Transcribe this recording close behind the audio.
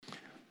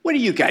What are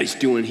you guys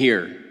doing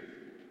here?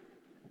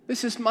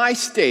 This is my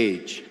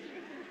stage.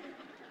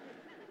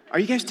 Are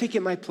you guys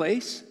taking my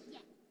place?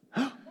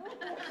 Yeah.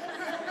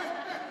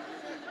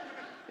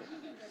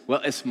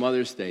 Well, it's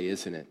Mother's Day,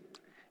 isn't it?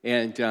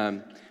 And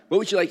what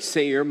would you like to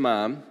say to your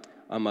mom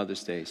on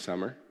Mother's Day,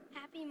 Summer?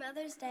 Happy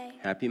Mother's Day.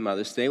 Happy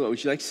Mother's Day. What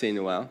would you like to say,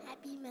 Noelle?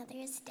 Happy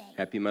Mother's Day.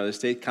 Happy Mother's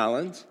Day,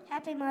 Collins?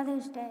 Happy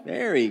Mother's Day.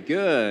 Very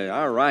good.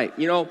 All right.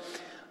 You know,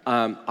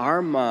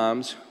 our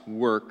moms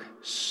work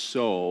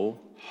so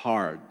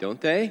hard,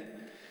 don't they?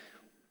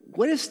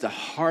 What is the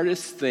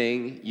hardest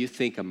thing you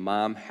think a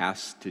mom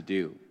has to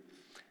do?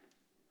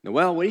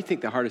 Noelle, what do you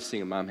think the hardest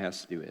thing a mom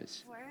has to do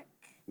is?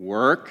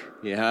 Work,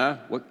 yeah.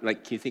 What,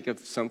 like, can you think of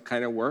some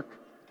kind of work?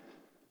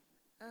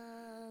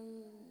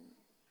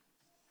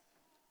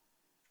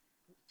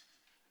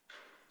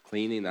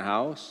 Cleaning the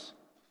house?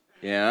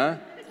 Yeah?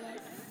 Yes.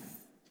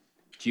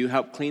 Do you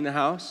help clean the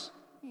house?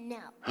 No.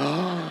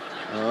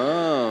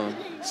 Oh.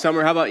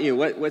 Summer, how about you?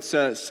 What do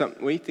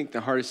you think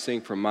the hardest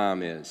thing for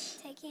mom is?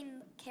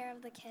 Taking care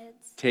of the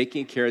kids.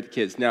 Taking care of the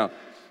kids. Now,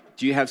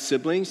 do you have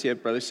siblings? Do you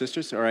have brothers,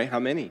 sisters? All right, how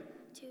many?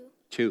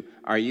 Two.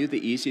 Are you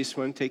the easiest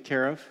one to take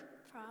care of?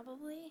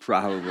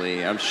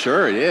 Probably. I'm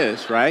sure it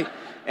is, right?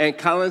 And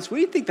Collins, what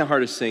do you think the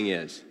hardest thing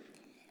is?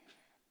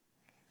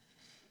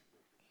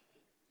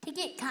 To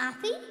get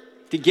coffee?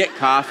 To get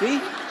coffee?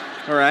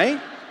 All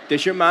right.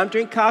 Does your mom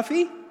drink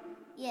coffee?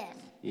 Yes.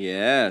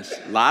 Yes.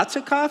 Lots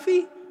of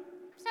coffee?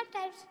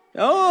 Sometimes.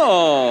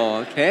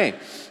 Oh, okay.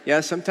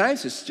 Yeah,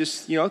 sometimes it's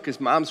just, because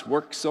moms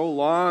work so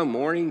long,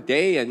 morning,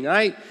 day, and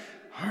night,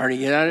 hard to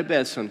get out of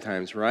bed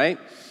sometimes, right?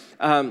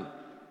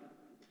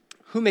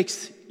 Who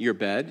makes your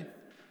bed?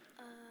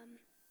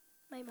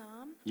 My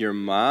mom. Your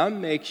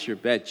mom makes your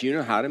bed. Do you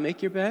know how to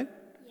make your bed?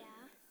 Yeah.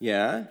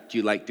 Yeah? Do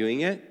you like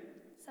doing it?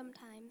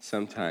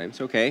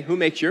 Sometimes. Okay. Who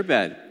makes your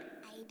bed?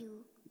 I do.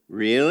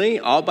 Really?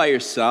 All by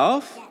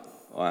yourself? Yes.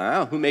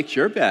 Wow. Who makes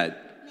your bed?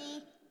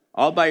 Me.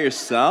 All by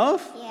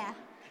yourself? Yeah.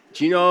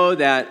 Do you know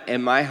that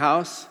in my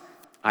house,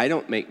 I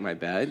don't make my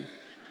bed?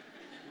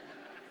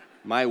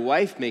 My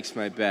wife makes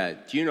my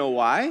bed. Do you know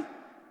why?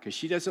 Because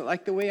she doesn't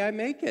like the way I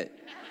make it.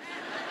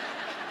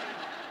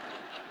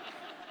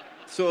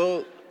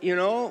 So,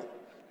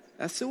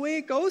 that's the way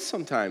it goes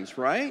sometimes,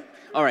 right?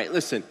 All right,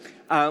 listen.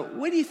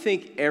 What do you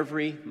think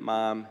every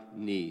mom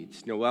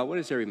needs? Noelle, what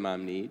does every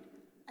mom need?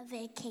 A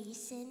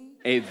vacation.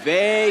 A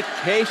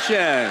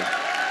vacation.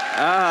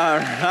 All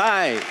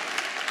right.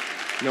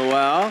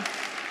 Noelle,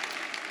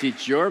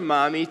 did your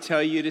mommy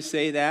tell you to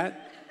say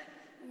that?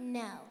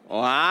 No.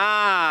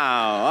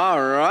 Wow.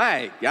 All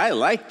right. I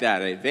like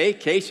that. A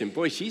vacation.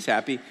 Boy, she's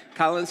happy.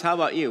 Collins, how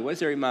about you? What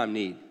does every mom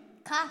need?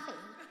 Coffee.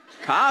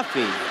 Coffee.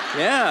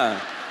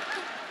 Yeah.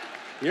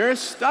 You're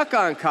stuck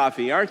on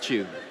coffee, aren't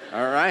you?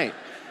 All right.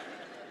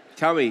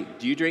 Tell me,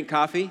 do you drink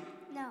coffee?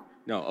 No.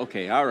 No.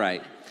 Okay. All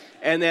right.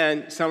 And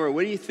then, Summer,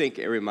 what do you think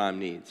every mom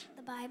needs?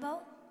 The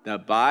Bible. The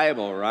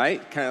Bible,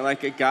 right? Kind of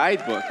like a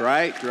guidebook,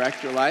 right?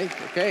 Direct your life.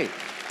 Okay.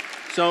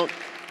 So,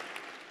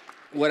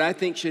 what I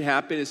think should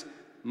happen is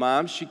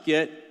mom should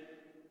get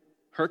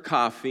her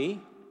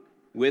coffee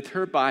with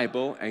her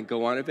Bible and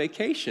go on a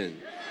vacation.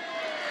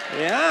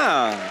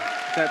 Yeah.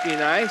 Would that be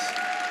nice?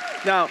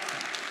 Now,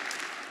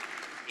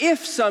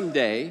 if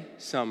someday,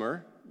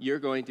 Summer, you're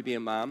going to be a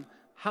mom,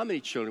 how many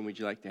children would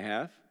you like to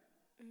have?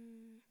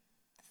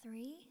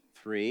 3.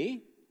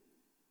 3?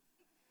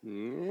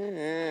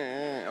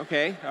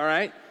 Okay, all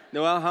right.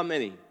 Noelle, how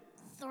many?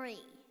 3.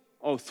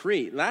 Oh,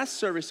 3. Last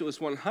service it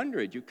was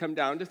 100. You come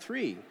down to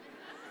 3.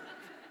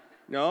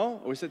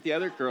 No? Or was it the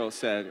other girl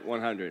said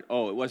 100?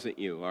 Oh, it wasn't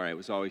you. All right, it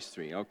was always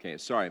 3. Okay,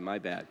 sorry, my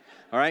bad.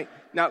 All right.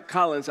 Now,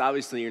 Collins,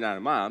 obviously you're not a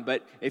mom,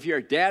 but if you're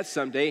a dad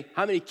someday,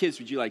 how many kids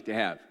would you like to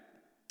have?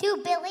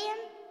 2 billion.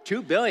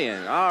 2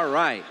 billion. All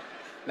right.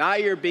 Now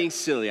you're being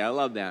silly. I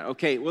love that.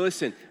 Okay, well,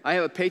 listen, I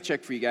have a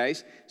paycheck for you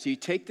guys. So you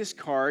take this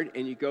card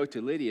and you go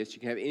to Lydia's. You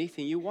can have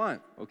anything you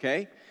want,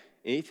 okay?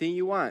 Anything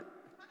you want.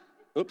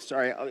 Oops,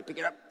 sorry. I'll pick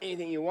it up.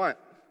 Anything you want,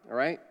 all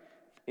right?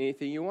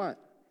 Anything you want.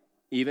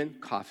 Even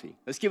coffee.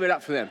 Let's give it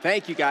up for them.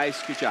 Thank you,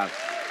 guys. Good job.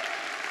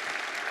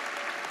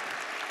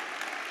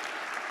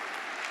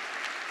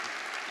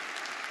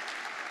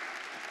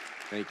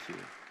 Thank you.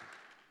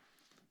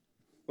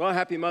 Well,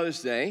 happy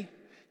Mother's Day,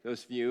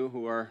 those of you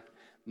who are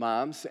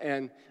moms.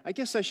 And I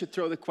guess I should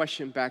throw the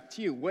question back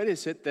to you. What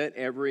is it that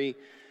every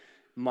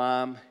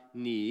mom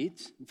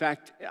needs? In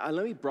fact,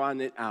 let me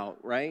broaden it out,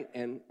 right?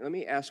 And let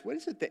me ask, what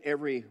is it that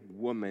every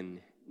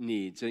woman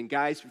needs? And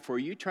guys, before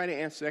you try to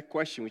answer that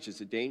question, which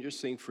is a dangerous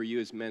thing for you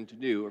as men to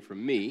do, or for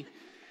me,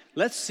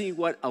 let's see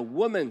what a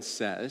woman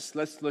says.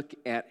 Let's look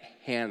at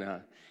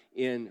Hannah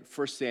in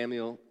 1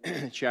 Samuel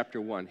chapter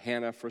 1.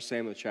 Hannah, 1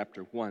 Samuel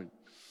chapter 1.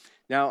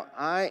 Now,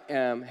 I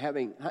am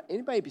having,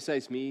 anybody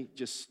besides me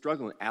just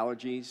struggling with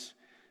allergies?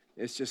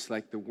 It's just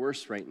like the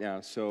worst right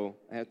now. So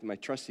I have my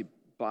trusty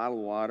bottle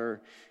of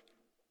water.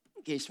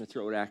 In case my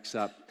throat acts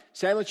up.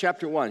 Samuel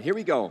chapter 1, here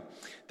we go.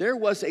 There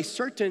was a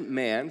certain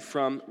man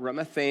from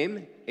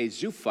Ramathaim, a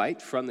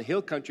Zuphite from the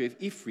hill country of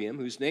Ephraim,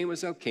 whose name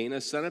was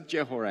Elkanah, son of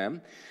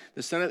Jehoram,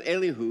 the son of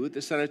Elihu,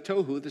 the son of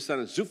Tohu, the son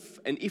of Zuph,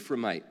 an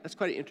Ephraimite. That's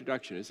quite an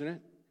introduction, isn't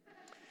it?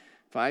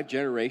 5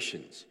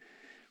 generations.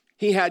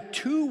 He had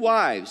 2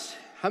 wives.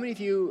 How many of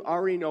you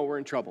already know we're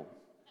in trouble?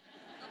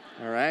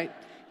 All right?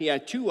 He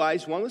had 2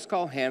 wives. One was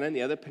called Hannah and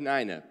the other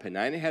Peninnah.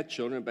 Peninnah had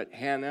children, but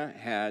Hannah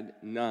had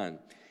none.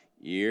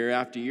 Year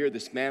after year,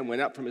 this man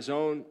went up from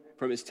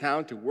his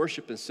town to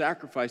worship and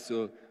sacrifice to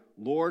the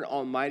Lord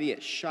Almighty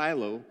at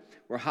Shiloh,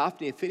 where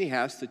Hophni and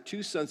Phinehas, the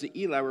 2 sons of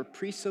Eli, were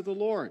priests of the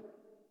Lord.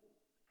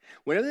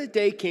 Whenever the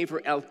day came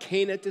for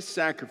Elkanah to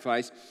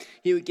sacrifice,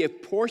 he would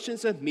give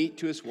portions of meat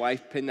to his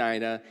wife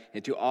Peninnah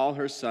and to all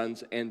her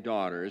sons and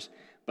daughters.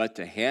 But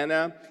to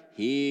Hannah,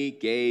 he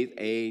gave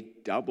a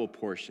double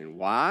portion.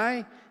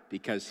 Why?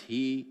 Because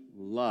he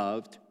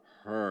loved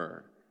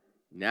her.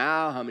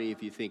 Now, how many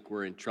of you think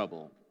we're in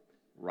trouble?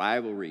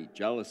 Rivalry,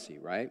 jealousy,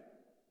 right?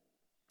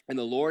 And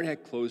the Lord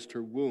had closed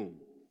her womb.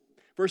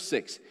 Verse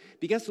 6,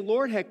 because the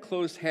Lord had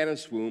closed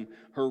Hannah's womb,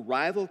 her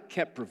rival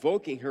kept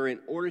provoking her in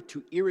order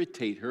to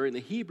irritate her. In the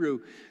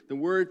Hebrew, the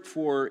word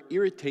for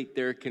irritate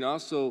there can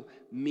also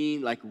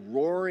mean like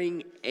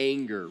roaring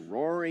anger,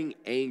 roaring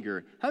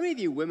anger. How many of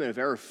you women have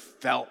ever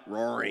felt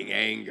roaring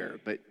anger?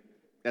 But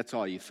that's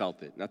all, you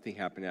felt it. Nothing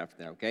happened after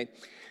that, okay?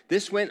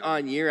 This went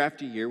on year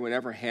after year.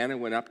 Whenever Hannah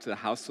went up to the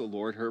house of the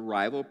Lord, her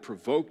rival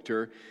provoked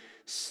her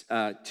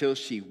till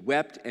she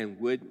wept and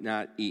would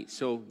not eat.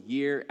 So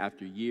year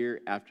after year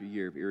after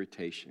year of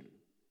irritation.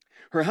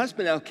 Her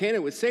husband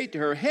Elkanah would say to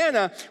her,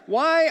 Hannah,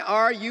 why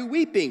are you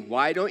weeping?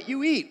 Why don't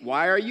you eat?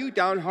 Why are you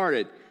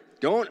downhearted?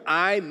 Don't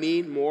I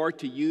mean more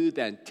to you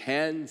than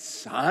 10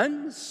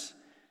 sons?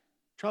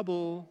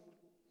 Trouble.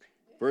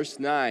 Verse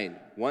 9,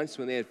 once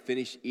when they had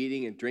finished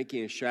eating and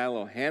drinking in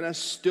Shiloh, Hannah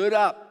stood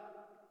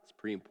up. It's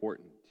pretty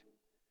important.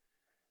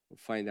 We'll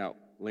find out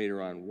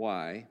later on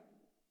why.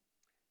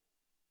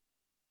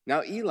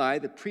 Now Eli,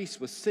 the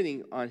priest, was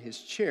sitting on his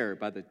chair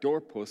by the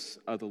doorposts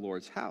of the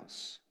Lord's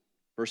house.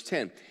 Verse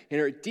 10, in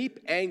her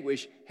deep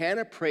anguish,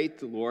 Hannah prayed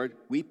to the Lord,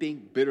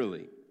 weeping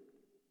bitterly.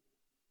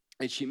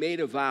 And she made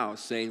a vow,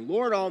 saying,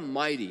 Lord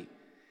Almighty,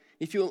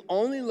 if you will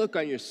only look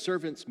on your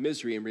servant's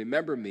misery and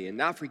remember me, and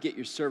not forget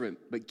your servant,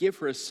 but give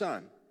her a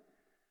son,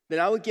 then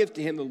I will give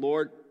to him the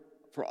Lord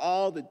for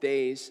all the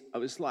days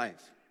of his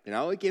life. And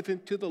I will give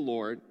him to the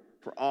Lord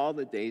for all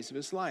the days of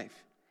his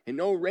life. And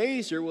no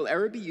razor will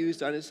ever be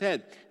used on his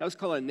head. That was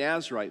called a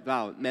Nazirite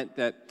vow. It meant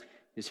that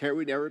his hair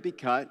would never be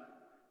cut,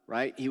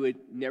 right? He would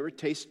never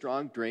taste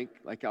strong drink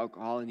like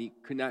alcohol, and he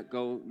could not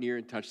go near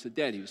and touch the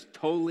dead. He was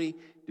totally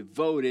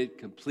devoted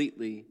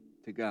completely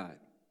to God.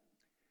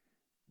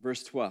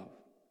 Verse 12,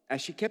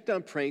 as she kept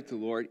on praying to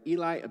the Lord,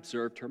 Eli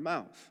observed her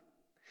mouth.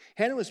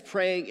 Hannah was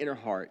praying in her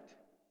heart,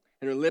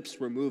 and her lips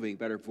were moving,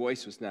 but her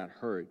voice was not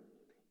heard.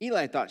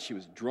 Eli thought she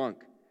was drunk,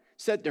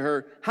 said to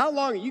her, how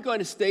long are you going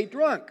to stay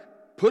drunk?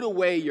 Put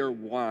away your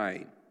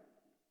wine.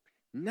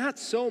 Not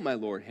so, my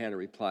lord, Hannah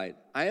replied.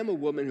 I am a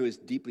woman who is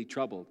deeply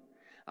troubled.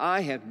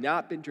 I have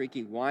not been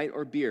drinking wine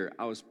or beer.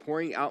 I was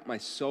pouring out my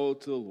soul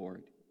to the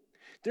Lord.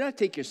 Do not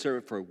take your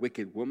servant for a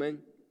wicked woman.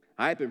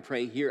 I have been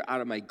praying here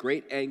out of my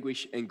great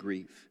anguish and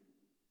grief.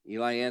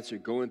 Eli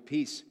answered, go in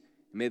peace,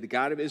 and may the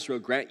God of Israel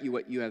grant you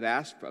what you have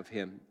asked of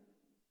him.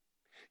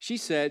 She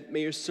said,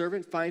 may your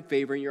servant find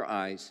favor in your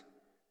eyes.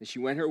 And she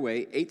went her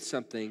way, ate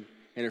something,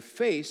 and her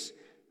face,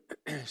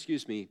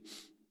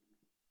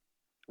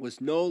 was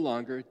no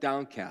longer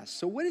downcast.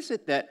 So what is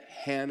it that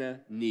Hannah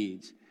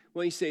needs?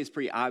 Well, you say it's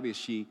pretty obvious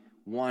she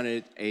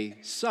wanted a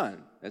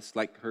son. That's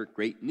like her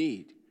great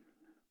need.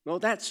 Well,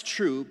 that's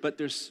true, but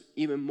there's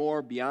even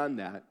more beyond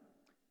that.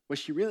 What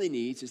she really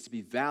needs is to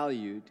be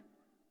valued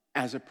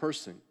as a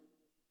person,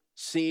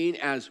 seen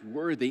as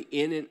worthy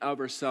in and of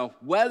herself,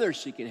 whether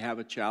she can have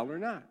a child or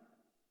not.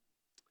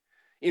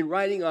 In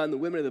writing on the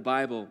women of the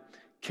Bible,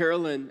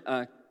 Carolyn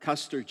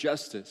Custer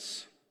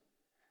Justice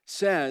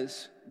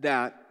says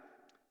that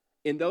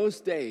in those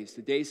days,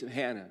 the days of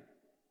Hannah,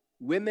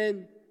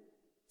 women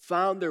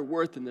found their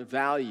worth and the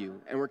value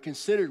and were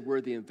considered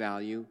worthy and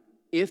value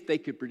if they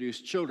could produce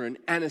children,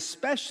 and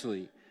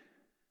especially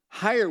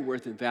higher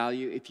worth and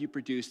value if you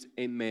produced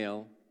a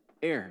male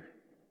heir.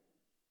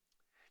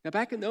 Now,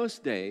 back in those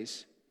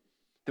days,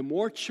 the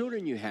more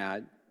children you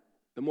had,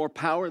 the more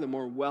power, the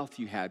more wealth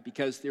you had,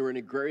 because they were an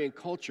agrarian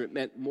culture. It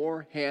meant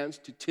more hands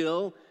to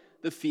till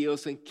the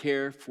fields and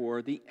care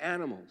for the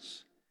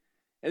animals.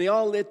 And they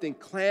all lived in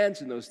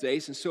clans in those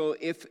days. And so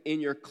if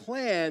in your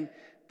clan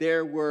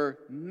there were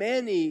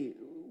many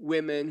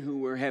women who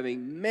were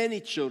having many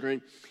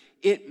children,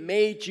 it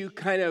made you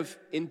kind of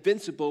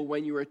invincible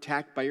when you were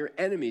attacked by your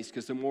enemies,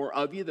 because the more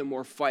of you, the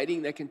more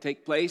fighting that can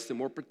take place, the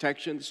more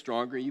protection, the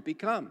stronger you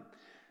become.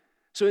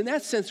 So in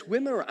that sense,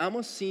 women were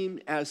almost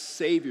seen as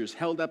saviors,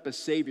 held up as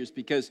saviors,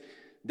 because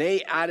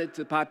they added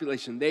to the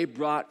population. They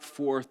brought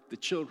forth the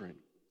children.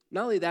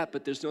 Not only that,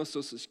 but there's no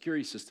social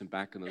security system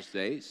back in those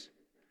days.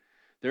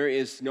 There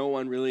is no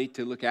one really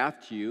to look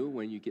after you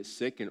when you get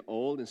sick and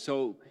old. And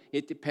so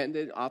it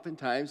depended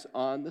oftentimes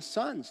on the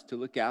sons to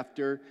look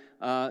after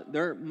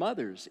their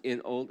mothers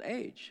in old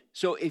age.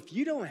 So if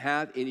you don't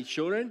have any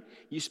children,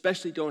 you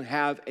especially don't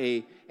have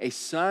a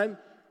son,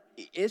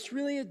 it's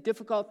really a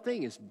difficult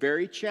thing. It's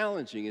very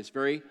challenging. It's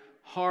very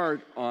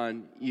hard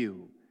on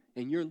you.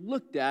 And you're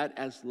looked at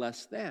as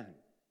less than.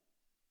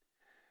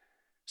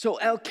 So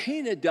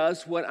Elkanah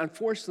does what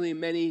unfortunately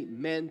many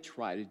men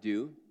try to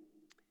do.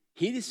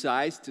 He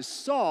decides to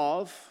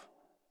solve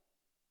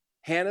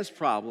Hannah's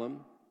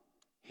problem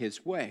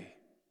his way.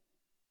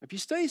 If you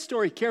study the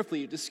story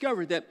carefully, you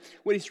discover that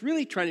what he's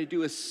really trying to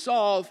do is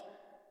solve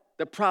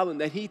the problem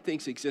that he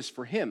thinks exists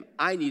for him.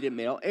 I need a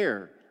male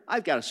heir.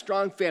 I've got a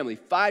strong family,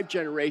 5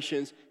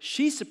 generations.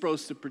 She's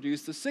supposed to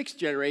produce the 6th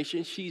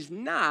generation. She's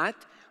not.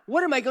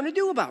 What am I going to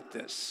do about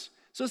this?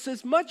 So it's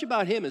as much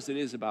about him as it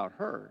is about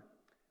her,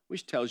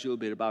 which tells you a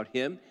bit about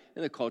him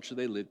and the culture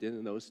they lived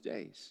in those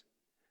days.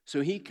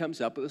 So he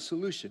comes up with a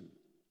solution.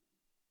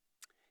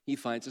 He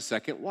finds a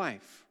second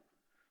wife.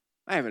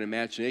 I have an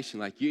imagination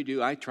like you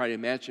do. I try to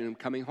imagine him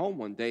coming home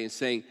one day and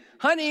saying,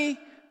 honey,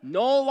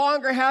 no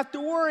longer have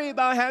to worry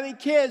about having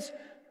kids.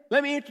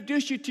 Let me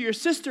introduce you to your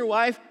sister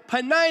wife,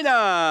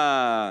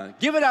 Peninnah.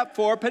 Give it up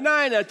for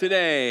Peninnah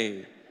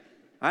today.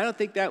 I don't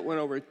think that went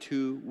over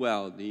too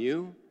well, do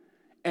you?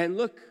 And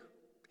look,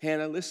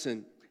 Hannah,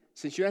 listen,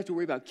 since you don't have to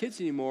worry about kids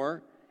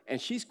anymore,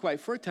 and she's quite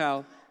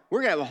fertile, we're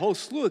going to have a whole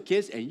slew of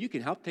kids, and you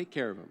can help take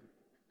care of them.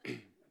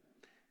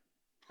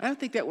 I don't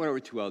think that went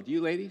over too well. Do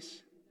you,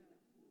 ladies?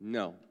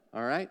 No.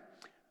 All right?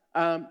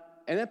 And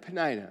then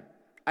Peninnah.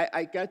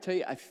 I got to tell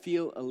you, I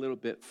feel a little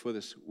bit for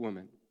this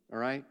woman, all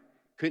right?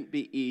 Couldn't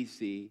be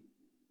easy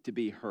to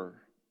be her.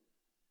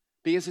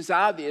 Because it's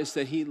obvious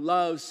that he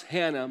loves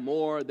Hannah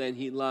more than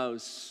he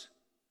loves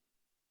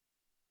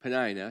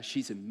Peninnah.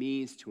 She's a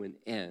means to an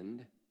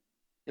end.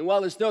 And while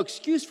there's no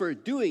excuse for her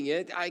doing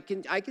it, I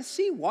can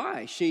see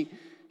why. She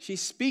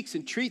speaks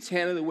and treats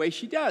Hannah the way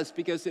she does,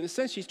 because in a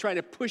sense she's trying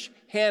to push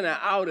Hannah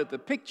out of the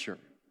picture.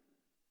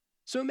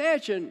 So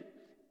imagine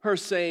her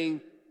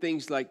saying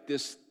things like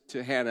this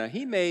to Hannah: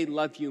 he may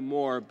love you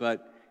more,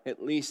 but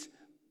at least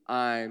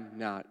I'm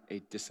not a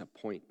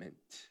disappointment.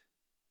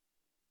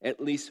 At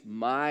least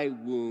my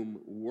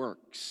womb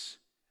works.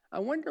 I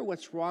wonder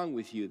what's wrong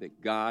with you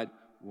that God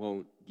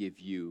won't give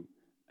you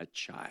a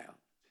child.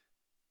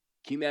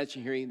 Can you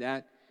imagine hearing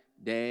that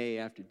day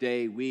after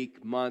day,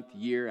 week, month,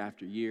 year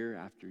after year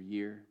after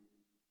year?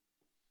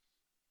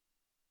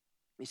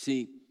 You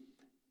see,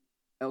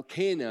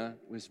 Elkanah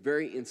was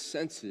very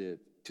insensitive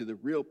to the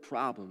real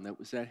problem that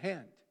was at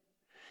hand.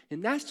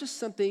 And that's just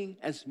something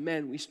as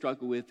men we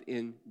struggle with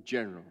in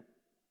general.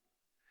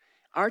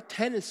 Our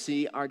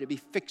tendency are to be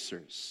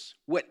fixers,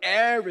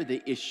 whatever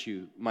the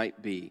issue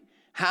might be.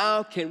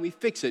 How can we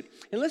fix it?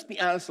 And let's be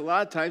honest, a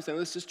lot of times, and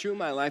this is true in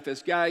my life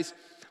as guys,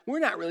 we're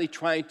not really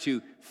trying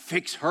to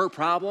fix her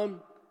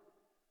problem.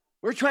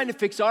 We're trying to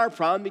fix our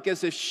problem,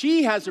 because if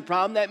she has a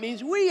problem, that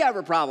means we have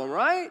a problem,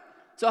 right?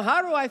 So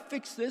how do I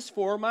fix this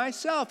for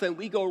myself? And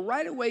we go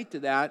right away to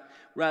that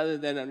rather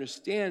than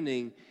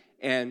understanding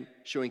and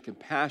showing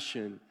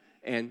compassion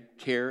and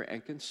care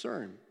and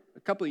concern. A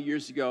couple of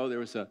years ago, there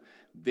was a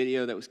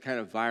video that was kind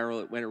of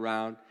viral. It went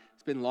around.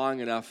 It's been long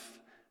enough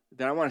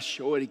that I want to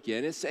show it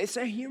again. It's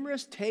a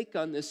humorous take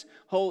on this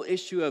whole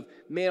issue of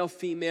male,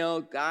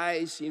 female,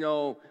 guys,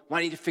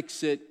 wanting to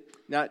fix it,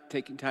 not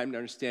taking time to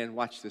understand.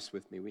 Watch this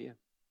with me, will you?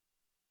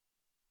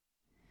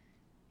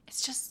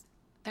 It's just,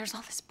 there's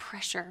all this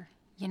pressure,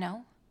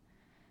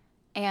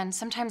 And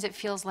sometimes it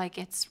feels like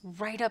it's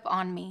right up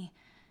on me,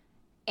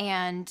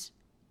 and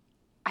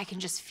I can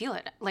just feel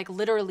it, like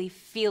literally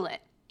feel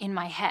it in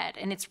my head,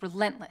 and it's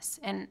relentless,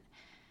 and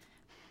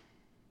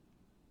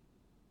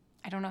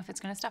I don't know if it's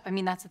gonna stop. I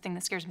mean, that's the thing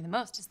that scares me the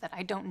most, is that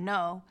I don't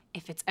know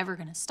if it's ever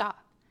gonna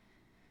stop.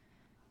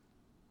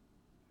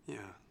 Yeah.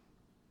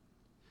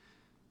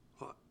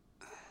 Well,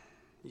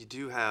 you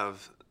do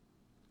have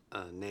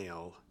a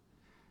nail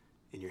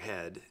in your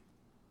head.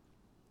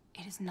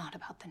 It is not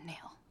about the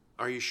nail.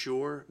 Are you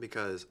sure?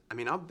 Because,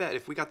 I'll bet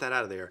if we got that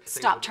out of there...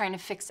 Stop trying to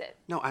fix it.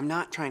 No, I'm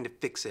not trying to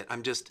fix it.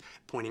 I'm just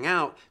pointing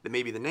out that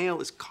maybe the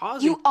nail is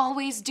causing... You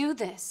always do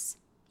this.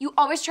 You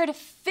always try to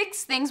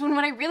fix things when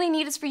what I really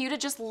need is for you to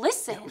just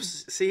listen. No,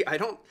 see, I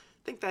don't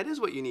think that is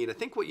what you need. I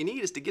think what you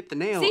need is to get the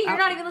nail See, out. you're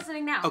not even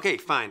listening now. Okay,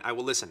 fine. I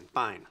will listen.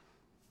 Fine.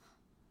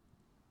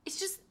 It's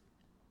just...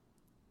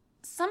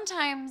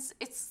 Sometimes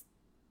it's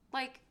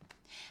like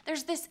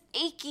there's this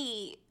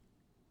achy...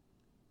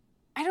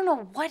 I don't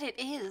know what it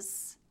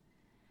is.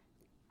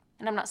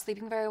 And I'm not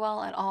sleeping very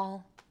well at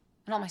all.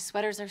 And all my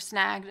sweaters are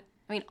snagged.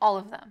 All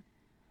of them.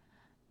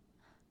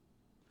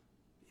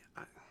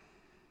 Yeah,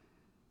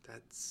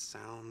 that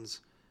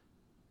sounds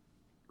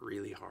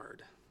really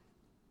hard.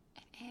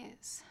 It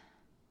is.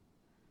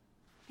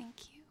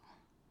 Thank you.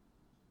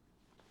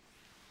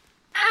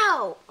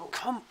 Ow! Oh,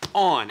 come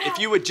on. Ow. If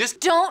you would just...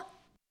 Don't...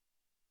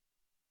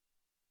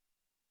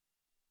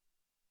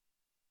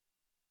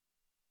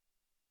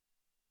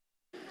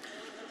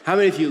 How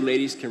many of you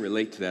ladies can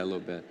relate to that a little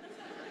bit?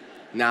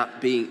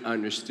 not being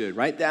understood,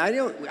 right?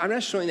 I'm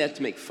not showing that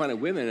to make fun of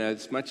women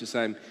as much as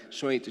I'm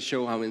showing it to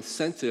show how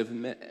insensitive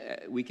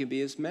we can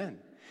be as men.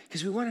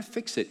 Because we want to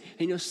fix it.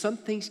 And some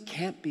things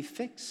can't be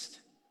fixed.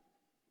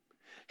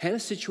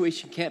 Hannah's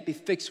situation can't be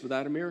fixed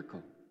without a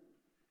miracle.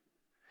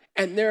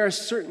 And there are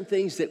certain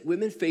things that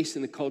women face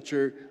in the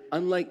culture,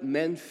 unlike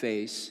men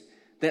face,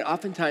 that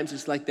oftentimes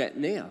it's like that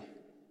nail.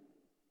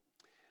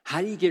 How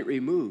do you get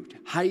removed?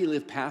 How do you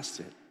live past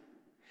it?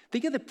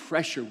 Think of the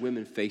pressure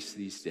women face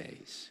these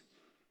days.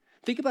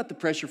 Think about the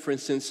pressure, for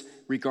instance,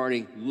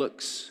 regarding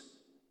looks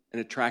and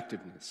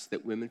attractiveness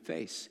that women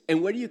face.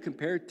 And what do you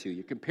compare it to?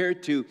 You compare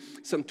it to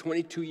some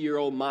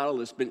 22-year-old model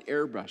that's been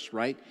airbrushed,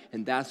 right?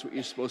 And that's what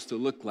you're supposed to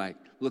look like.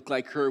 Look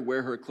like her,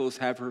 wear her clothes,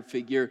 have her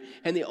figure.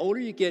 And the older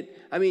you get,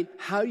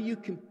 how do you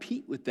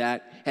compete with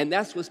that? And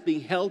that's what's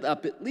being held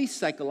up, at least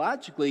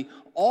psychologically,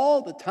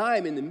 all the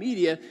time in the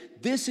media.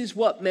 This is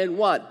what men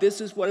want.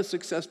 This is what a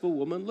successful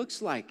woman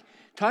looks like.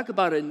 Talk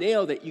about a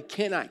nail that you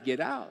cannot get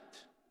out.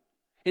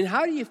 And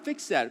how do you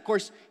fix that? Of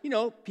course,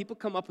 people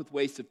come up with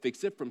ways to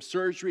fix it, from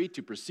surgery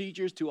to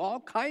procedures to all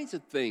kinds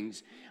of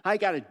things. I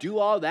got to do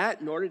all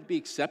that in order to be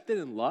accepted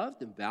and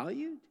loved and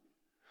valued?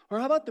 Or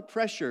how about the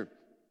pressure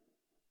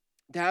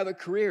to have a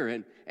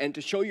career and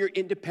to show your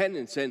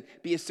independence and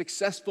be as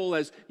successful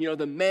as,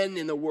 the men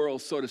in the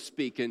world, so to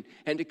speak, and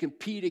to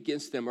compete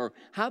against them? Or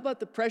how about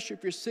the pressure,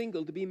 if you're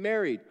single, to be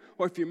married,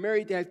 or if you're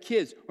married, to have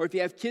kids, or if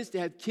you have kids, to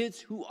have kids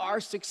who are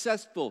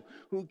successful,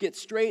 who get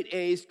straight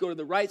A's, go to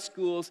the right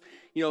schools,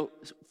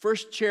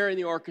 first chair in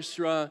the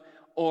orchestra,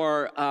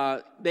 or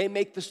they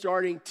make the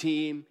starting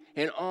team,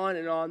 and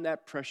on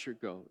that pressure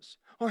goes.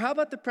 Or how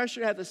about the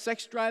pressure to have the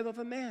sex drive of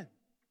a man?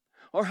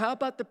 Or how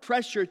about the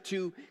pressure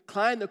to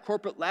climb the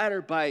corporate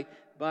ladder by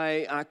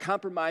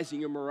compromising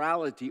your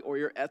morality or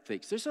your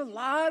ethics? There's a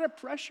lot of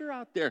pressure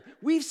out there.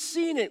 We've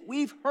seen it.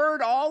 We've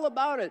heard all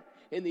about it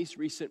in these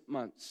recent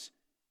months.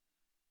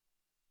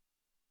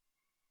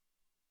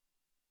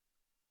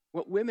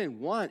 What women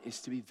want is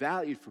to be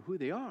valued for who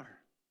they are.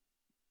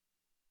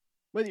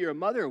 Whether you're a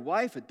mother, a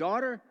wife, a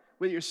daughter,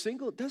 whether you're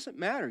single, it doesn't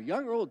matter.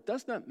 Young or old,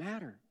 does not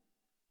matter.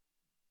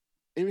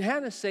 And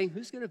Hannah's saying,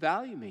 who's going to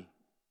value me?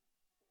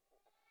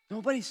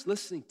 Nobody's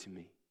listening to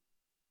me.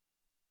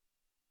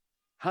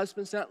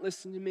 Husband's not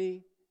listening to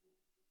me.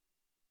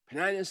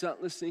 Penina's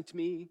not listening to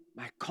me.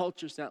 My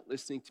culture's not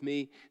listening to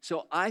me.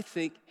 So I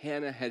think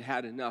Hannah had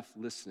had enough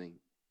listening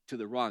to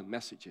the wrong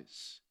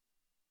messages.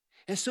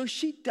 And so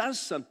she does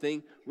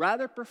something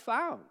rather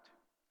profound.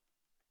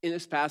 In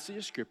this passage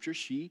of Scripture,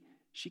 she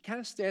kind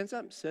of stands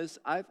up and says,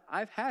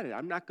 I've had it.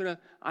 I'm not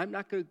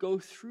gonna go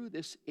through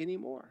this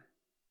anymore.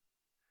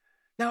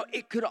 Now,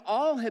 it could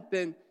all have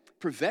been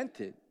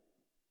prevented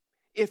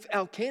if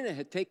Elkanah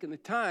had taken the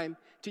time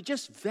to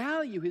just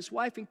value his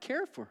wife and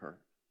care for her.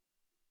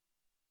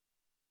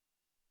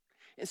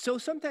 And so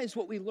sometimes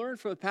what we learn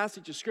from a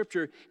passage of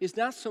Scripture is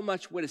not so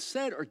much what is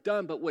said or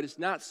done, but what is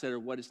not said or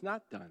what is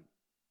not done.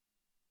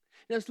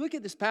 Now, let's look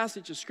at this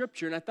passage of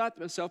Scripture, and I thought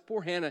to myself,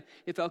 poor Hannah,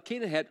 if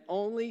Elkanah had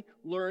only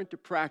learned to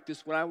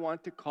practice what I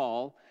want to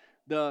call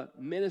the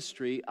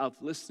ministry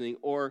of listening,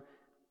 or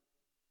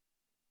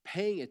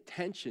paying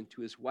attention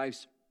to his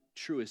wife's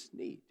truest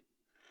need.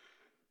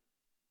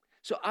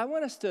 So I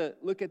want us to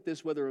look at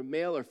this, whether a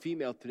male or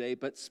female today,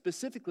 but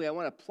specifically I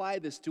want to apply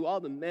this to all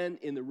the men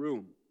in the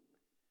room.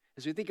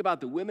 As we think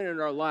about the women in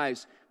our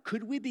lives,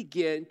 could we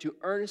begin to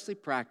earnestly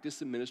practice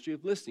the ministry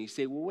of listening? You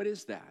say, well, what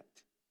is that?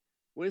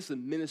 What is the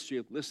ministry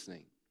of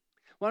listening?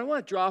 Well, I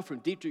want to draw from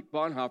Dietrich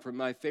Bonhoeffer,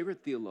 my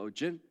favorite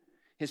theologian,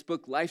 his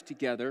book, Life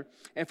Together,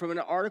 and from an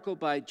article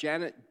by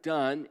Janet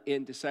Dunn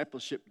in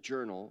Discipleship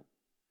Journal,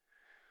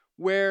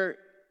 where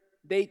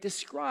they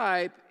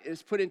describe,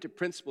 it's put into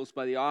principles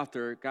by the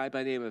author, a guy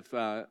by the name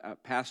of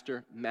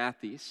Pastor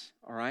Matthees,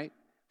 all right?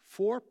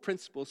 4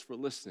 principles for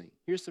listening.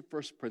 Here's the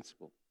first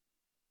principle.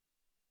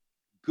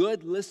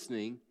 Good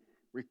listening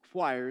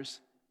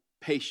requires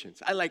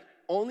patience. I like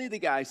only the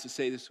guys to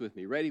say this with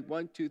me. Ready?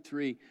 1, 2,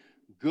 3.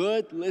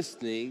 Good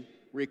listening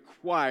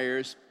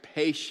requires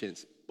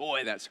patience.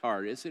 Boy, that's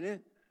hard, isn't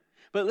it?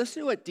 But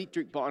listen to what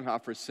Dietrich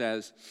Bonhoeffer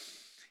says.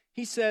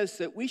 He says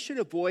that we should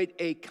avoid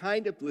a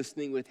kind of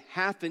listening with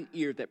half an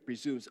ear that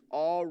presumes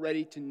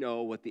already to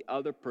know what the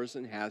other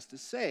person has to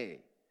say.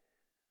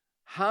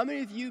 How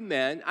many of you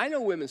men, I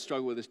know women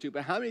struggle with this too,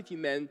 but how many of you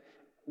men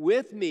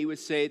with me would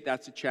say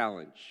that's a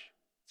challenge?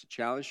 It's a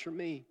challenge for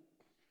me.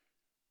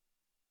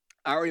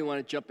 I already want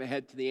to jump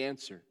ahead to the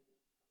answer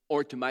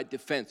or to my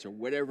defense or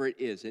whatever it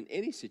is in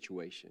any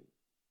situation.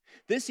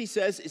 This, he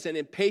says, is an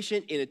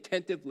impatient,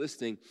 inattentive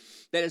listening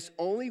that is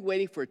only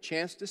waiting for a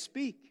chance to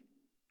speak.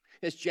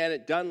 As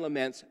Janet Dunn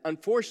laments,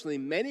 unfortunately,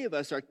 many of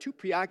us are too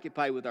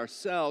preoccupied with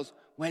ourselves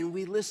when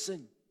we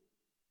listen.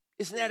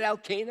 Isn't that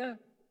Elkanah?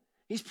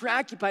 He's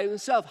preoccupied with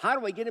himself. How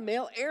do I get a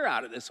male heir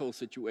out of this whole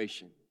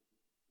situation?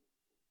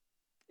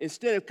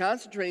 Instead of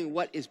concentrating on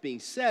what is being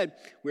said,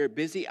 we're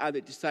busy either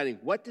deciding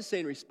what to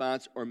say in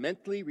response or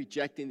mentally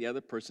rejecting the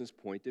other person's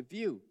point of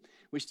view.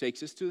 which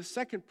takes us to the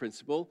second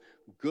principle.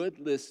 Good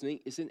listening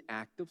is an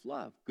act of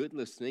love. Good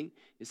listening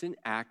is an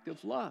act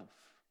of love.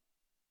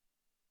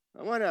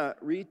 I want to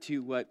read to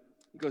you what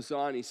goes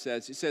on. He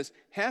says,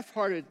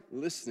 half-hearted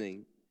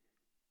listening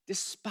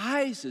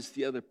despises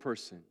the other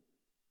person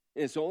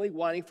and is only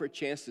wanting for a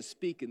chance to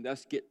speak and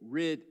thus get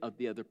rid of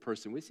the other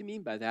person. What does he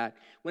mean by that?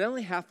 When I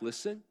only half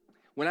listen,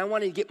 when I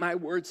want to get my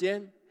words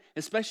in,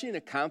 especially in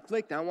a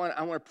conflict, I want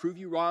to prove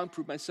you wrong,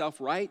 prove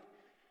myself right,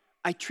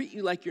 I treat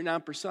you like you're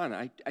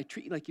non-persona. I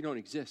treat you like you don't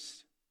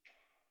exist.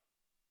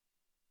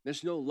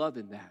 There's no love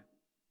in that.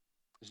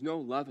 There's no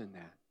love in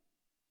that.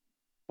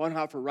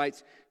 Bonhoeffer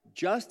writes,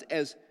 just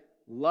as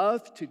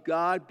love to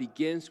God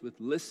begins with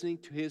listening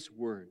to his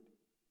word,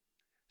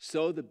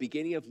 so the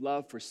beginning of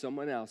love for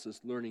someone else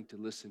is learning to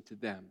listen to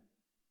them.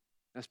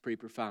 That's pretty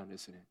profound,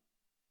 isn't it?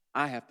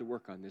 I have to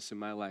work on this in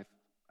my life.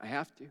 I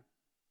have to.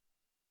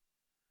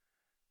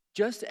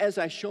 Just as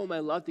I show my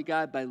love to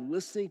God by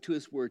listening to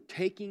his word,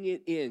 taking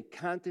it in,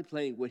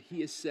 contemplating what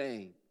he is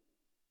saying,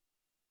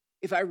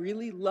 if I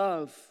really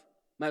love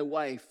my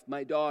wife,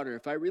 my daughter,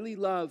 if I really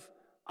love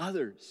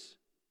others,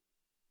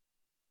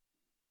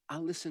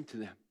 I'll listen to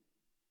them.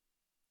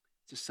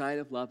 It's a sign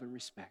of love and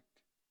respect.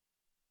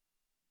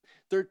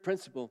 Third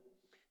principle,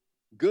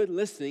 good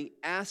listening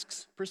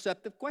asks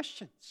perceptive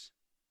questions.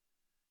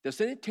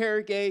 Doesn't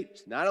interrogate,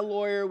 it's not a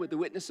lawyer with the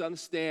witness on the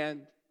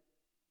stand,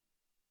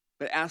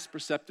 but ask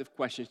perceptive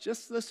questions.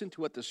 Just listen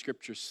to what the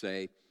scriptures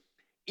say.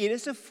 It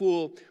is a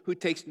fool who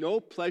takes no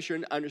pleasure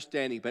in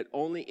understanding, but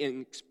only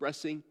in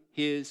expressing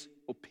his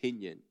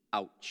opinion.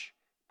 Ouch.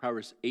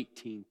 Proverbs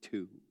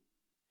 18:2.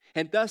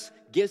 And thus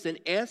gives an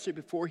answer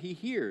before he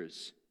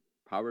hears.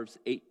 Proverbs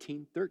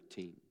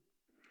 18:13.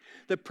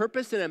 The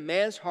purpose in a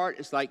man's heart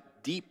is like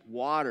deep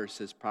water,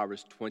 says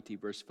Proverbs 20,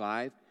 verse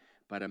 5,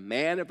 but a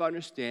man of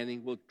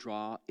understanding will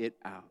draw it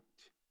out.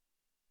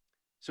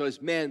 So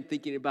as men,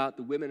 thinking about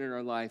the women in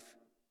our life,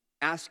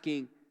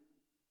 asking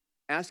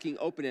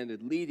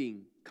open-ended,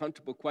 leading,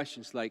 comfortable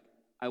questions like,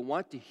 I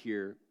want to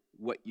hear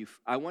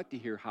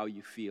how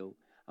you feel.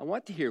 I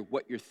want to hear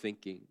what you're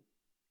thinking.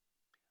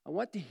 I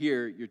want to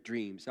hear your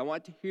dreams. I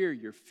want to hear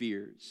your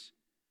fears.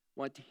 I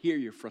want to hear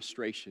your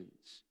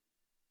frustrations.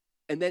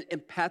 And then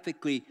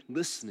empathically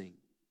listening.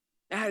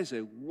 That is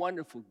a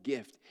wonderful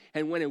gift.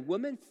 And when a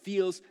woman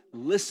feels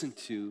listened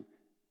to,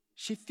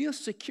 she feels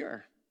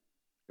secure.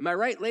 Am I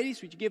right,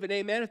 ladies? Would you give an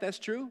amen if that's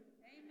true? Amen.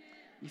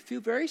 You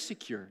feel very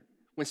secure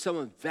when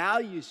someone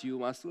values you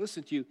and wants to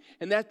listen to you.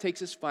 And that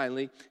takes us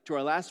finally to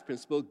our last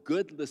principle.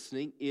 Good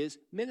listening is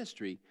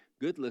ministry.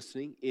 Good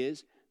listening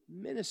is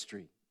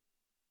ministry.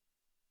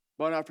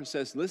 Bonhoeffer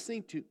says,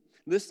 listening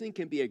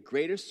can be a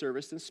greater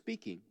service than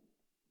speaking.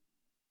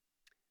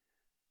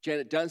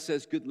 Janet Dunn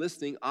says, good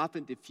listening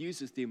often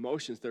diffuses the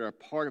emotions that are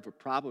part of a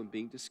problem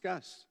being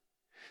discussed.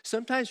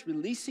 Sometimes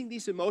releasing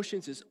these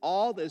emotions is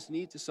all that is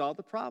needed to solve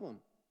the problem.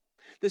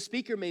 The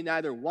speaker may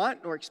neither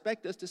want nor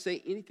expect us to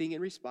say anything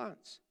in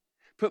response.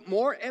 Put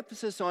more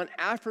emphasis on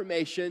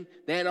affirmation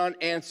than on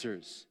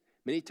answers.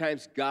 Many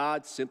times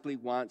God simply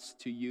wants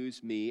to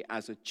use me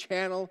as a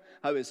channel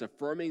of his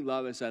affirming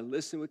love as I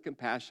listen with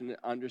compassion and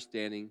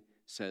understanding,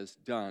 says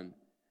Dunn.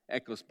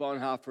 Echoes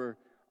Bonhoeffer,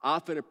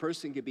 often a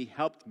person can be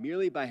helped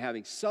merely by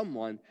having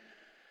someone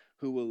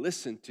who will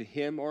listen to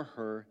him or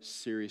her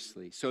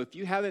seriously. So if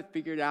you haven't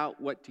figured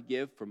out what to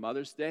give for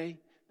Mother's Day,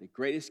 the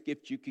greatest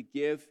gift you could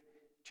give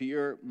to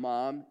your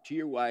mom, to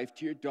your wife,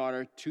 to your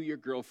daughter, to your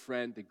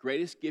girlfriend, the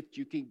greatest gift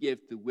you can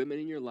give to women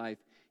in your life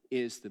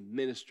is the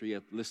ministry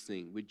of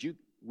listening. Would you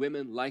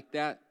women like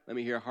that? Let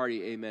me hear a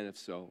hearty amen if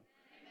so. Amen.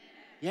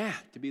 Yeah,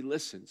 to be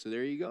listened. So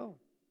there you go.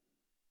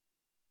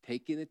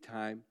 Taking the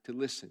time to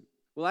listen.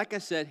 Well, like I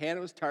said, Hannah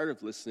was tired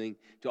of listening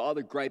to all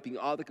the griping,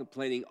 all the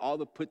complaining, all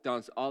the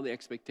put-downs, all the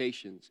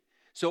expectations.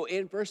 So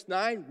in verse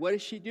 9, what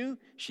does she do?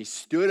 She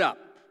stood up.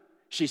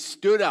 She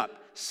stood up.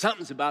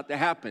 Something's about to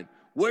happen.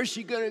 Where's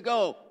she going to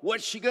go?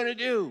 What's she going to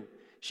do?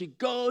 She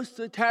goes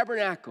to the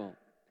tabernacle.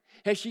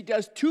 And she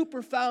does two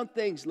profound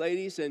things,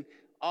 ladies, and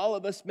all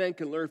of us men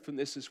can learn from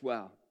this as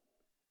well.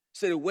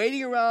 Instead of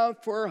waiting around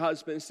for her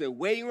husband, instead of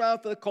waiting around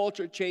for the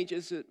culture to change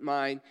his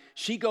mind,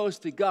 she goes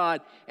to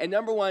God. And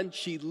number one,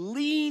 she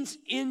leans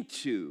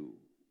into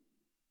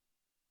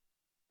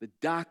the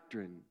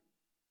doctrine,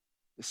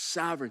 the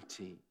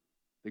sovereignty,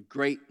 the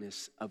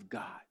greatness of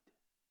God.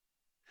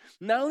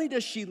 Not only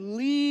does she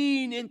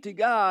lean into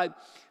God,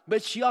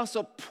 but she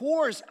also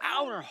pours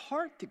out her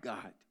heart to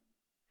God.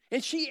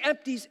 And she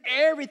empties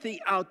everything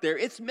out there.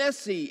 It's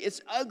messy,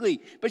 it's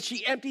ugly, but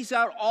she empties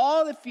out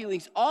all the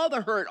feelings, all the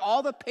hurt,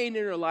 all the pain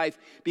in her life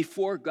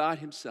before God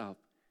himself.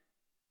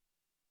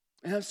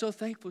 And I'm so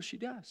thankful she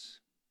does.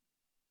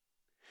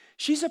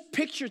 She's a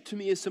picture to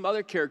me of some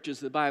other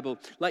characters in the Bible,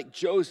 like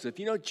Joseph.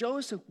 You know,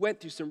 Joseph went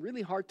through some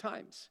really hard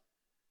times.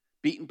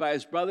 Beaten by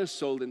his brothers,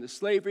 sold into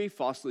slavery,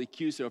 falsely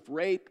accused of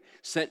rape,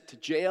 sent to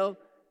jail.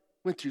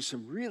 Went through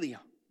some really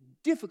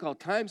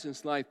difficult times in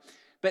his life.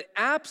 But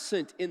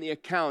absent in the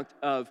account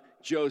of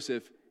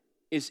Joseph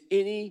is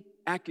any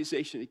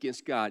accusation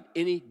against God,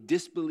 any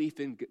disbelief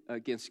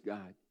against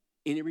God,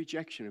 any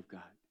rejection of God.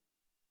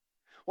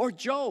 Or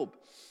Job.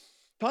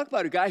 Talk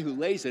about a guy who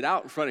lays it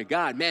out in front of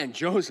God. Man,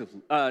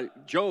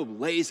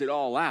 Job lays it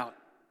all out.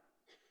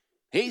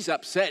 He's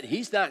upset.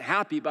 He's not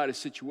happy about his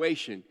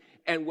situation.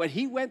 And what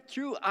he went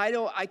through,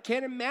 I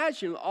can't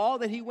imagine all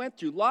that he went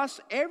through.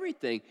 Lost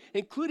everything,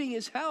 including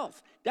his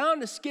health,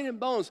 down to skin and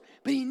bones.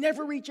 But he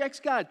never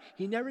rejects God.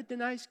 He never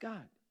denies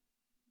God.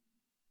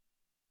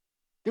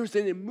 There's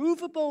an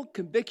immovable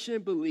conviction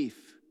and belief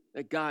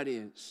that God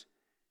is.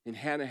 And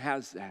Hannah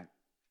has that.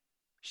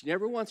 She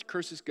never once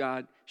curses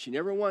God. She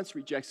never once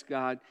rejects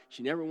God.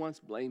 She never once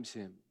blames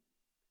him.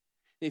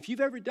 And if you've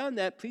ever done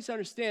that, please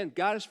understand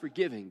God is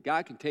forgiving.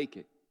 God can take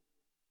it.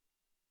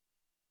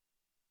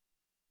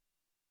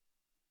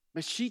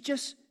 But she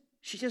just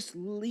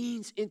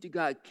leans into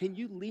God. Can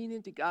you lean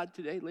into God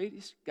today,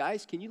 ladies?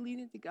 Guys, can you lean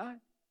into God?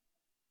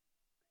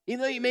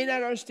 Even though you may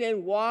not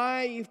understand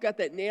why you've got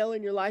that nail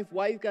in your life,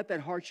 why you've got that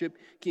hardship,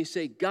 can you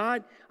say,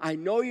 God, I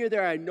know you're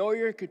there. I know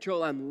you're in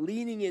control. I'm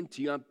leaning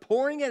into you. I'm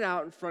pouring it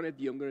out in front of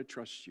you. I'm going to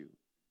trust you.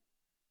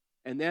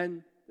 And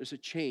then there's a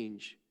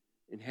change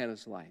in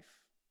Hannah's life.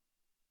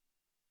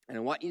 And I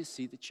want you to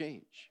see the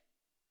change.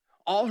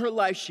 All her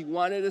life, she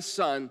wanted a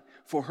son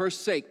for her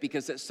sake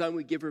because that son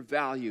would give her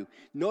value.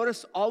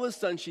 Notice all of a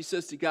sudden she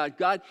says to God,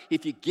 God,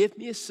 if you give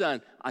me a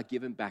son, I'll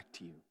give him back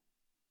to you.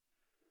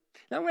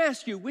 Now I'm going to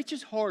ask you, which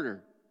is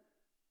harder?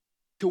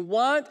 To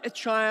want a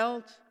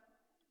child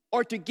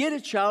or to get a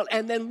child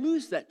and then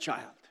lose that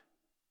child?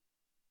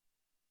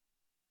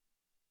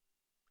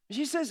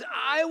 She says,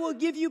 I will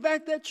give you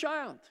back that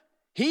child.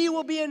 He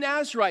will be a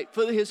Nazirite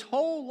for his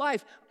whole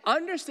life.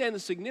 Understand the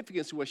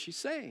significance of what she's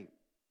saying.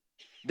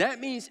 That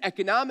means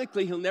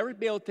economically, he'll never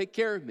be able to take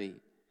care of me.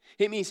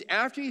 It means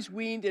after he's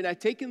weaned and I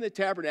take him to the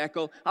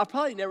tabernacle, I'll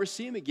probably never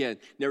see him again.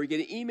 Never get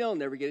an email,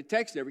 never get a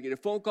text, never get a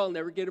phone call,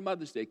 never get a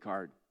Mother's Day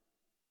card.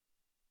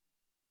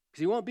 Because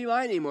he won't be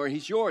mine anymore.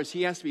 He's yours.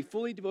 He has to be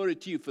fully devoted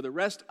to you for the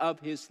rest of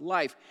his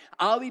life.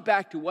 I'll be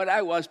back to what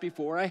I was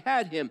before I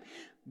had him.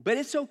 But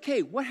it's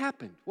okay. What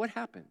happened? What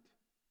happened?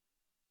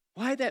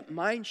 Why that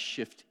mind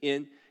shift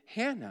in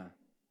Hannah?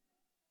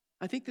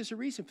 I think there's a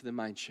reason for the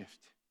mind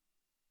shift.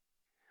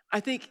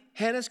 I think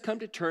Hannah's come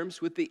to terms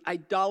with the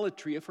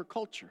idolatry of her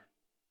culture.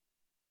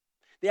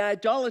 The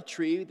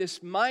idolatry, this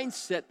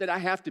mindset that I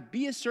have to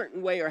be a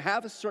certain way or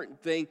have a certain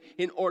thing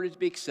in order to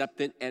be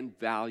accepted and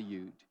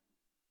valued.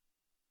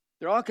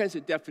 There are all kinds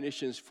of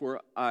definitions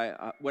for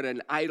what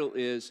an idol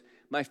is.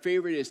 My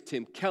favorite is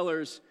Tim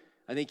Keller's.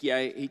 I think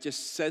he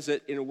just says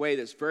it in a way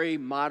that's very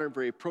modern,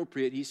 very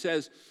appropriate. He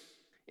says,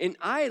 an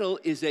idol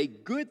is a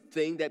good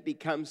thing that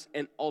becomes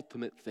an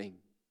ultimate thing.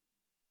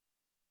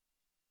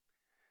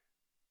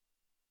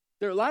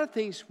 There are a lot of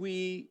things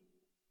we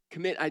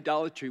commit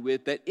idolatry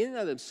with that in and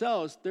of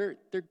themselves, they're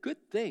good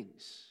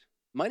things.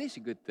 Money's a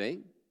good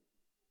thing,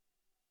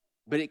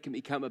 but it can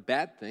become a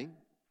bad thing.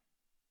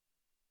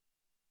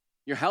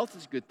 Your health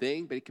is a good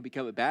thing, but it can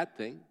become a bad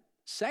thing.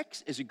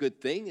 Sex is a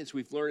good thing, as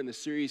we've learned in the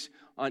series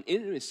on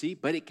intimacy,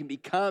 but it can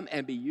become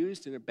and be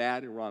used in a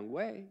bad and wrong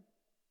way.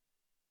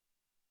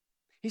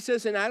 He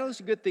says an idol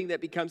is a good thing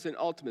that becomes an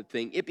ultimate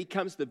thing. It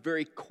becomes the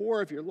very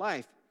core of your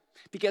life.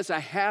 Because I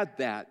had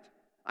that.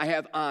 I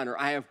have honor,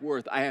 I have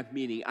worth, I have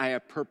meaning, I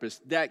have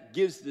purpose. That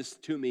gives this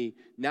to me.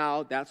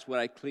 Now that's what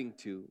I cling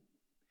to.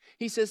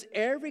 He says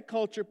every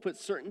culture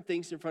puts certain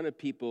things in front of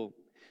people,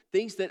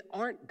 things that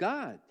aren't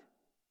God,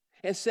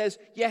 and says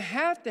you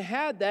have to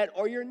have that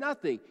or you're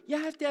nothing.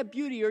 You have to have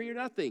beauty or you're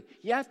nothing.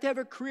 You have to have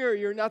a career or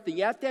you're nothing.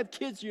 You have to have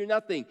kids or you're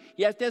nothing.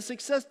 You have to have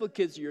successful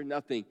kids or you're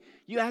nothing.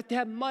 You have to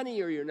have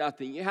money or you're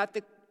nothing. You have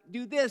to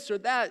do this or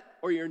that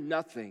or you're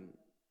nothing.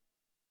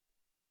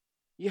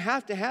 You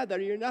have to have that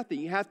or you're nothing.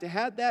 You have to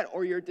have that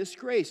or you're a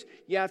disgrace.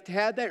 You have to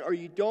have that or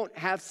you don't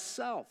have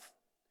self.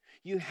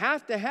 You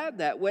have to have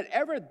that.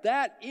 Whatever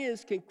that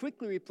is can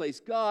quickly replace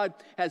God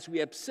as we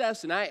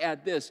obsess, and I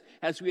add this,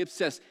 as we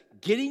obsess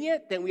getting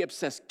it, then we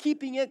obsess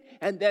keeping it,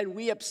 and then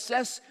we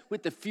obsess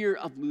with the fear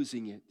of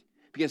losing it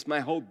because my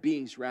whole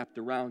being's wrapped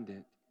around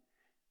it.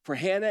 For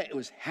Hannah, it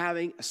was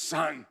having a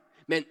son.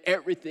 Meant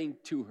everything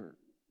to her.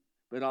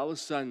 But all of a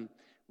sudden,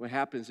 what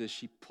happens is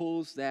she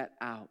pulls that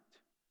out.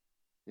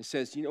 It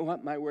says, you know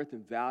what? My worth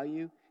and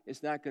value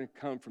is not going to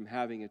come from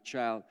having a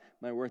child.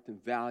 My worth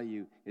and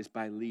value is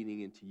by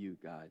leaning into you,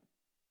 God.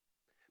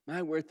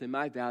 My worth and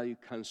my value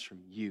comes from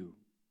you.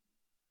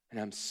 And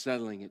I'm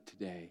settling it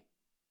today.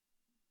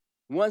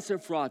 Once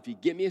and for all, if you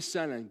give me a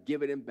son, I'm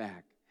giving him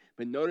back.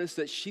 But notice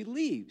that she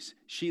leaves.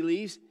 She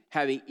leaves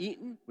having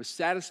eaten, was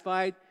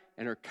satisfied,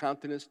 and her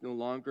countenance no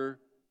longer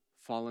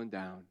fallen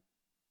down.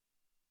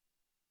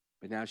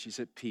 But now she's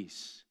at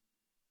peace.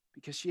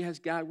 Because she has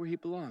God where he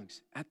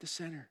belongs, at the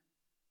center.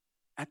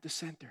 At the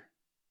center.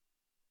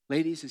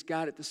 Ladies, is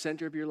God at the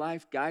center of your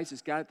life? Guys,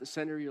 is God at the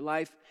center of your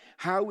life?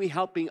 How are we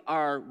helping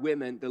our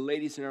women, the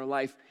ladies in our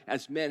life,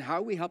 as men? How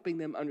are we helping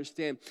them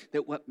understand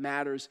that what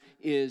matters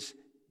is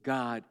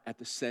God at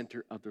the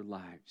center of their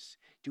lives?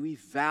 Do we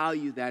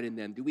value that in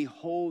them? Do we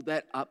hold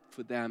that up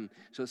for them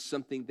so it's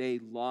something they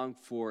long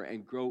for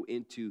and grow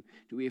into?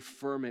 Do we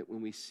affirm it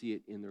when we see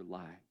it in their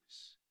lives?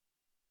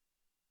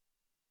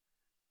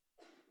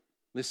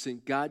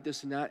 Listen, God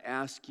does not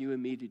ask you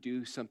and me to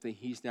do something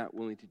he's not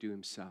willing to do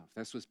himself.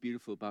 That's what's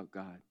beautiful about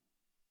God.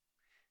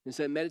 As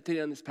I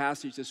meditated on this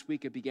passage this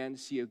week, I began to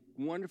see a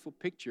wonderful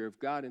picture of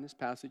God in this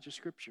passage of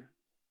Scripture.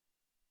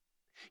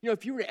 You know,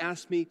 if you were to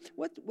ask me,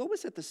 what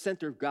was at the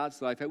center of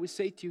God's life, I would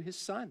say to you, his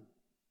Son.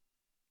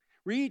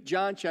 Read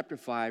John chapter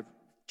 5,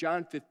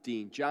 John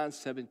 15, John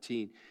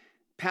 17,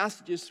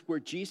 passages where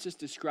Jesus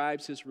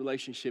describes his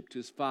relationship to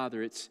his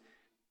Father. It's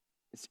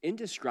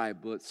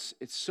indescribable. It's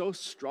so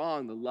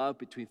strong, the love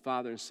between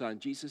Father and Son.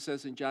 Jesus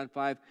says in John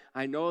 5,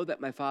 I know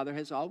that my Father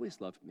has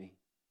always loved me.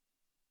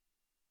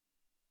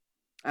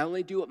 I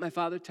only do what my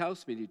Father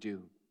tells me to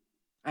do.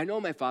 I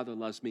know my Father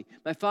loves me.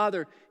 My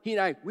Father, he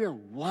and I, we're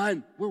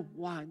one. We're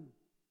one.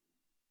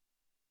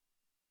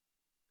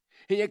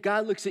 And yet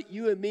God looks at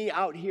you and me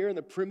out here in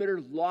the perimeter,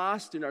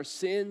 lost in our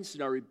sins,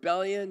 in our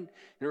rebellion,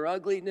 in our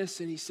ugliness,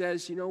 and he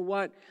says, you know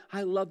what?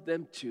 I love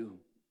them too.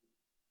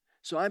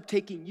 So I'm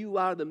taking you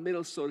out of the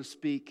middle, so to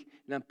speak,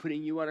 and I'm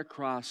putting you on a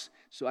cross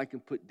so I can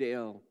put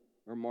Dale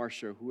or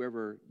Marcia or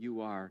whoever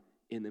you are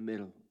in the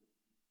middle.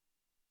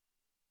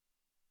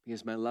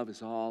 Because my love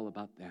is all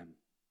about them.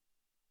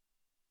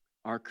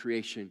 Our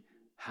creation,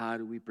 how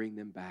do we bring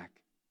them back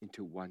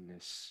into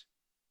oneness?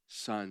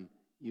 Son,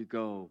 you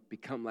go,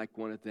 become like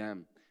one of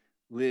them.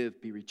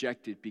 Live, be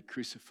rejected, be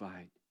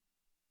crucified.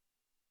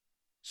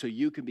 So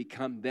you can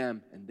become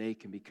them and they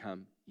can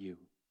become you.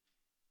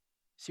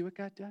 See what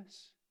God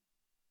does?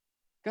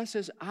 God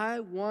says, I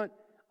want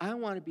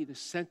to be the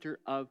center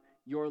of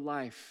your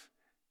life,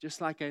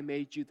 just like I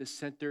made you the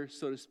center,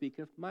 so to speak,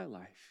 of my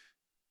life.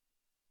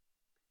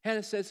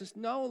 Hannah says, it's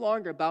no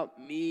longer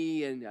about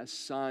me and a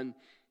son.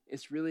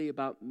 It's really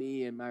about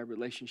me and my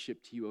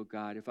relationship to you, oh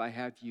God. If I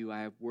have you, I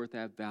have worth, I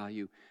have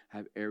value, I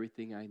have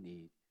everything I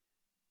need.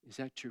 Is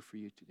that true for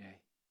you today?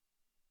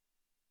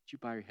 Would you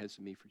bow your heads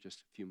with me for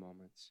just a few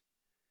moments?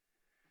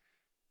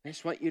 I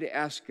just want you to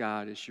ask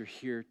God as you're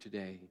here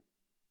today,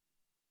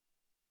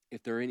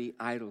 if there are any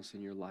idols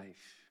in your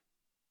life.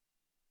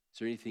 Is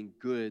there anything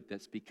good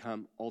that's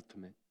become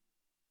ultimate?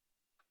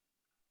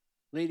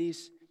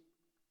 Ladies,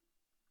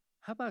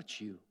 how about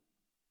you?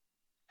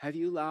 Have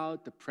you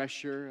allowed the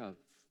pressure of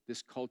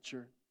this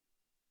culture,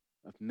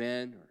 of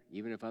men or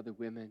even of other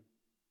women,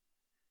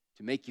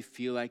 to make you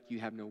feel like you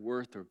have no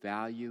worth or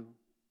value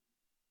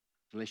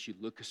unless you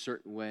look a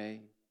certain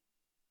way,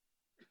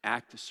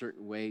 act a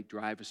certain way,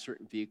 drive a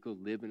certain vehicle,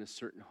 live in a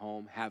certain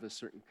home, have a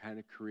certain kind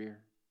of career?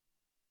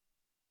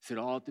 Is it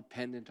all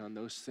dependent on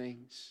those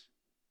things?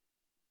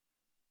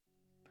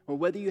 Or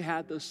whether you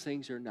have those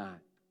things or not,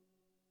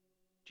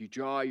 do you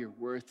draw your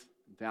worth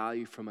and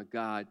value from a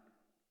God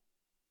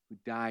who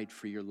died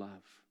for your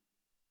love?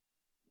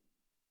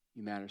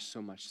 You matter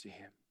so much to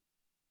him.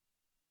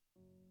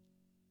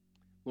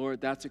 Lord,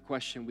 that's a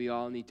question we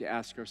all need to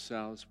ask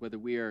ourselves, whether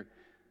we are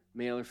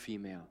male or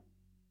female.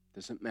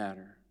 Doesn't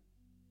matter.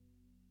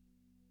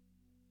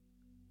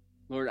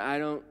 Lord, I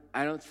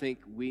don't think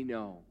we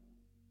know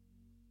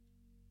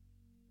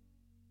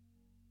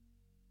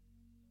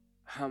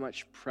how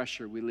much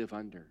pressure we live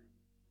under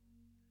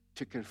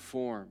to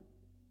conform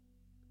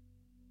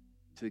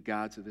to the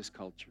gods of this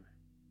culture.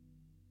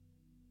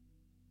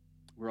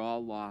 We're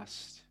all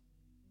lost.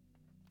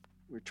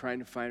 We're trying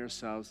to find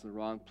ourselves in the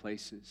wrong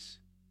places,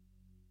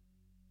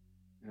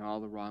 in all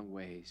the wrong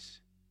ways.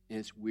 And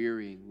it's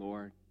wearying,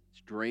 Lord.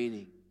 It's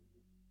draining.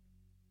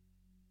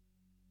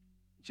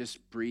 It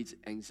just breeds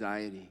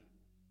anxiety.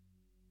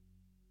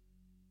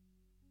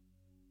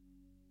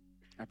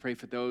 I pray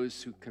for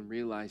those who can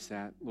realize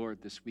that, Lord,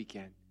 this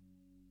weekend.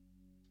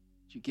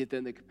 Would you give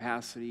them the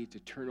capacity to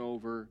turn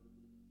over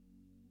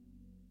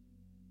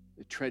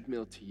the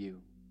treadmill to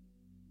you,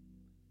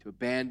 to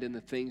abandon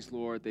the things,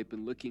 Lord, they've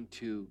been looking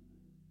to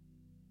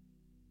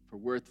for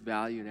worth,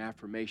 value, and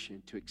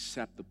affirmation, to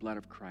accept the blood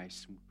of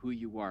Christ, who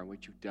you are and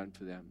what you've done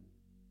for them.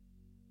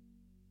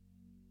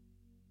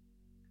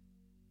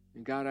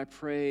 And God, I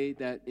pray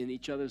that in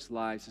each other's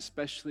lives,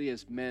 especially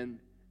as men,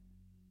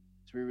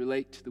 as we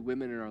relate to the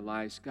women in our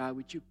lives, God,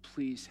 would you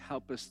please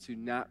help us to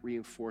not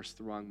reinforce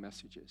the wrong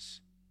messages,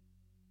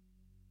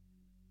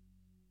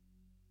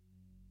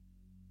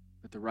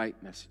 but the right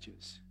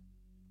messages.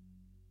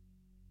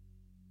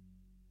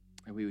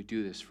 And we would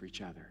do this for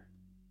each other.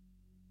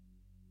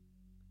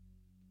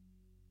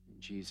 In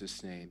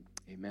Jesus' name,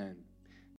 amen.